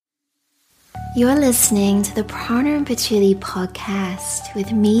You're listening to the Prana and Patchouli podcast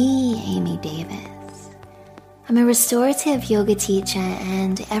with me, Amy Davis. I'm a restorative yoga teacher,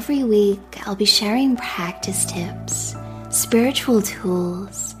 and every week I'll be sharing practice tips, spiritual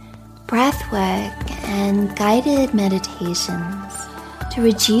tools, breathwork, and guided meditations to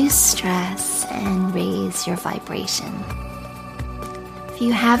reduce stress and raise your vibration. If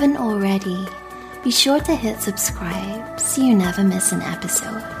you haven't already, be sure to hit subscribe so you never miss an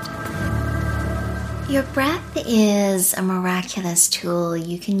episode. Your breath is a miraculous tool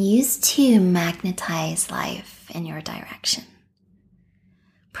you can use to magnetize life in your direction.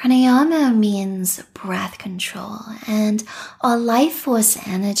 Pranayama means breath control, and our life force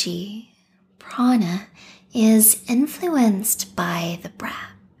energy, prana, is influenced by the breath.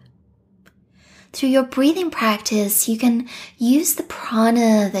 Through your breathing practice, you can use the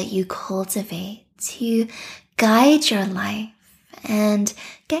prana that you cultivate to guide your life and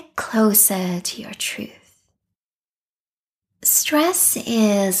get closer to your truth. Stress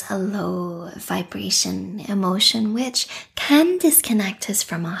is a low vibration emotion which can disconnect us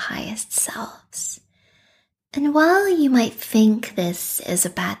from our highest selves. And while you might think this is a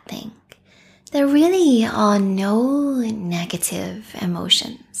bad thing, there really are no negative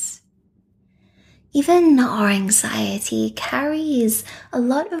emotions. Even our anxiety carries a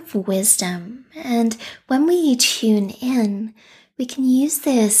lot of wisdom, and when we tune in, we can use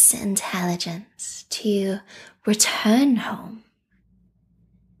this intelligence to return home.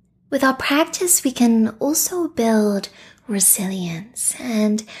 With our practice, we can also build resilience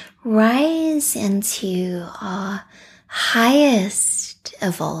and rise into our highest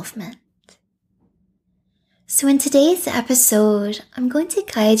evolvement. So in today's episode, I'm going to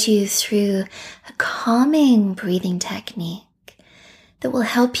guide you through a calming breathing technique that will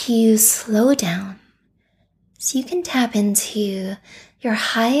help you slow down so you can tap into your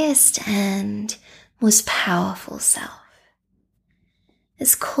highest and most powerful self.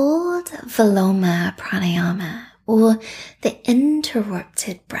 It's called Viloma Pranayama, or the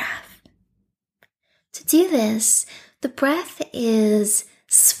interrupted breath. To do this, the breath is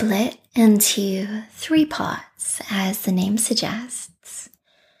split into 3 parts, as the name suggests.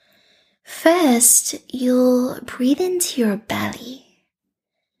 First, you'll breathe into your belly,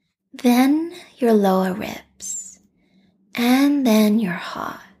 then your lower ribs, and then your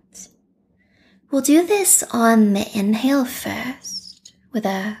heart. We'll do this on the inhale first, with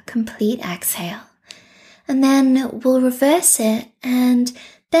a complete exhale, and then we'll reverse it, and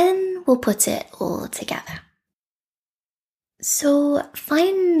then we'll put it all together. So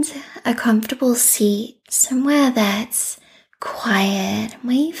find a comfortable seat, somewhere that's quiet,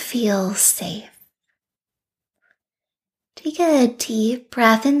 where you feel safe. Take a deep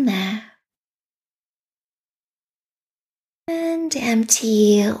breath in there and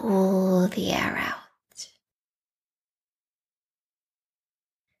empty all the air out.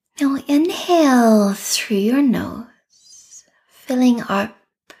 Now inhale through your nose, filling up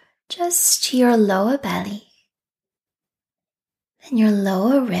just to your lower belly, then your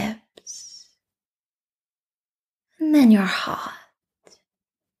lower ribs, and then your heart.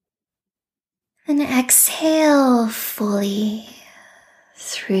 And exhale fully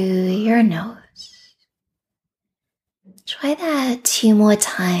through your nose. Try that 2 more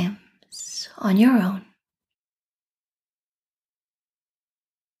times on your own.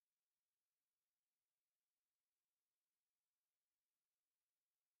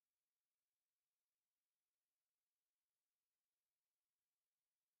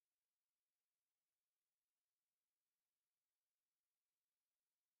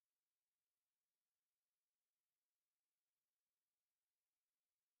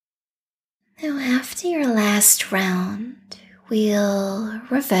 Now after your last round, we'll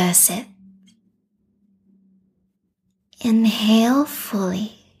reverse it. Inhale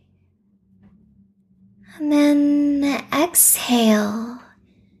fully, and then exhale,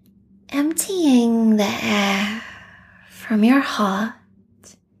 emptying the air from your heart,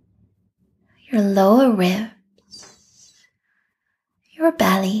 your lower ribs, your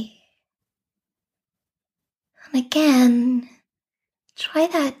belly. And again, try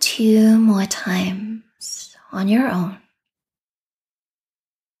that 2 more times on your own.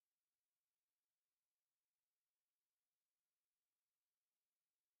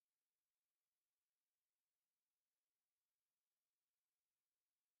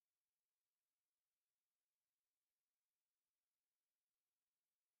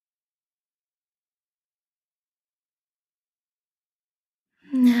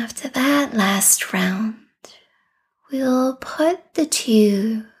 And after that last round, we'll put the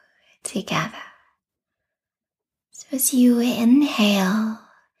 2 together. So as you inhale,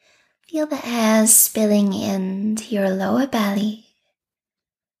 Feel the air spilling into your lower belly,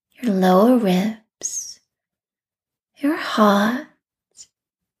 your lower ribs, your heart.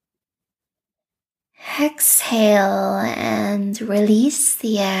 Exhale and release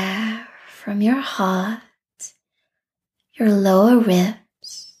the air from your heart, your lower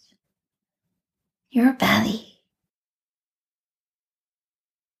ribs, your belly.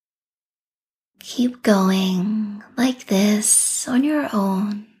 Keep going like this on your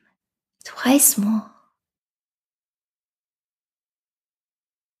own, twice more.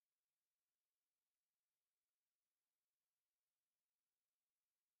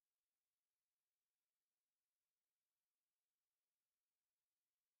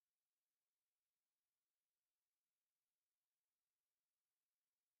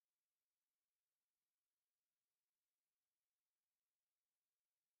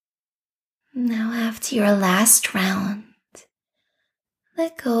 Now after your last round,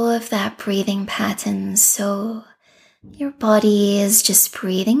 let go of that breathing pattern so your body is just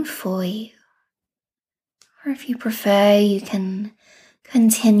breathing for you. Or if you prefer, you can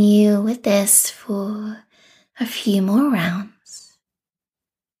continue with this for a few more rounds.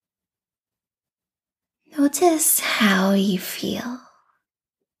 Notice how you feel.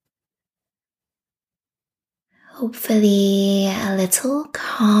 Hopefully a little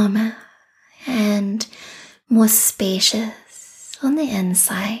calmer and more spacious on the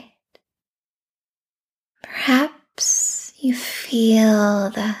inside. Perhaps you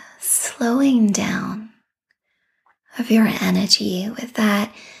feel the slowing down of your energy with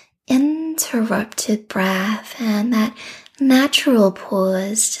that interrupted breath and that natural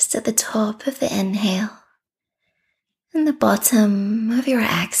pause just at the top of the inhale and the bottom of your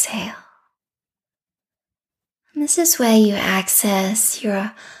exhale. And this is where you access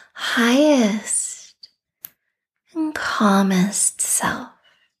your highest and calmest self.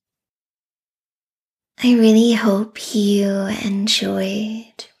 I really hope you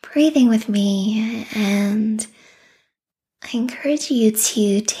enjoyed breathing with me, and I encourage you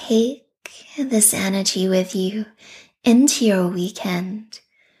to take this energy with you into your weekend,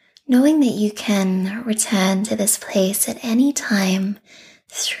 knowing that you can return to this place at any time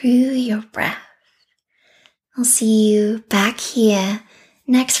through your breath. I'll see you back here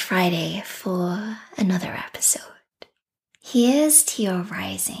next Friday for another episode. Here's to your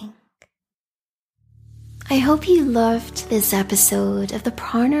rising. I hope you loved this episode of the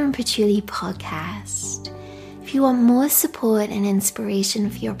Prana and Patchouli podcast. If you want more support and inspiration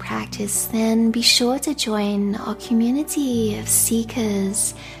for your practice, then be sure to join our community of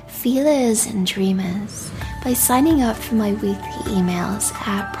seekers, feelers, and dreamers by signing up for my weekly emails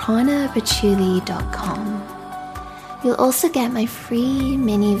at pranapatchouli.com. You'll also get my free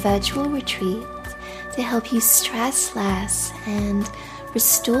mini virtual retreat to help you stress less and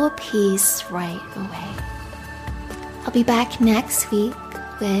restore peace right away. I'll be back next week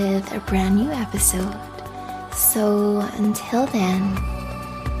with a brand new episode. So until then,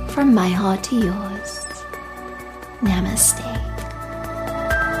 from my heart to yours, Namaste.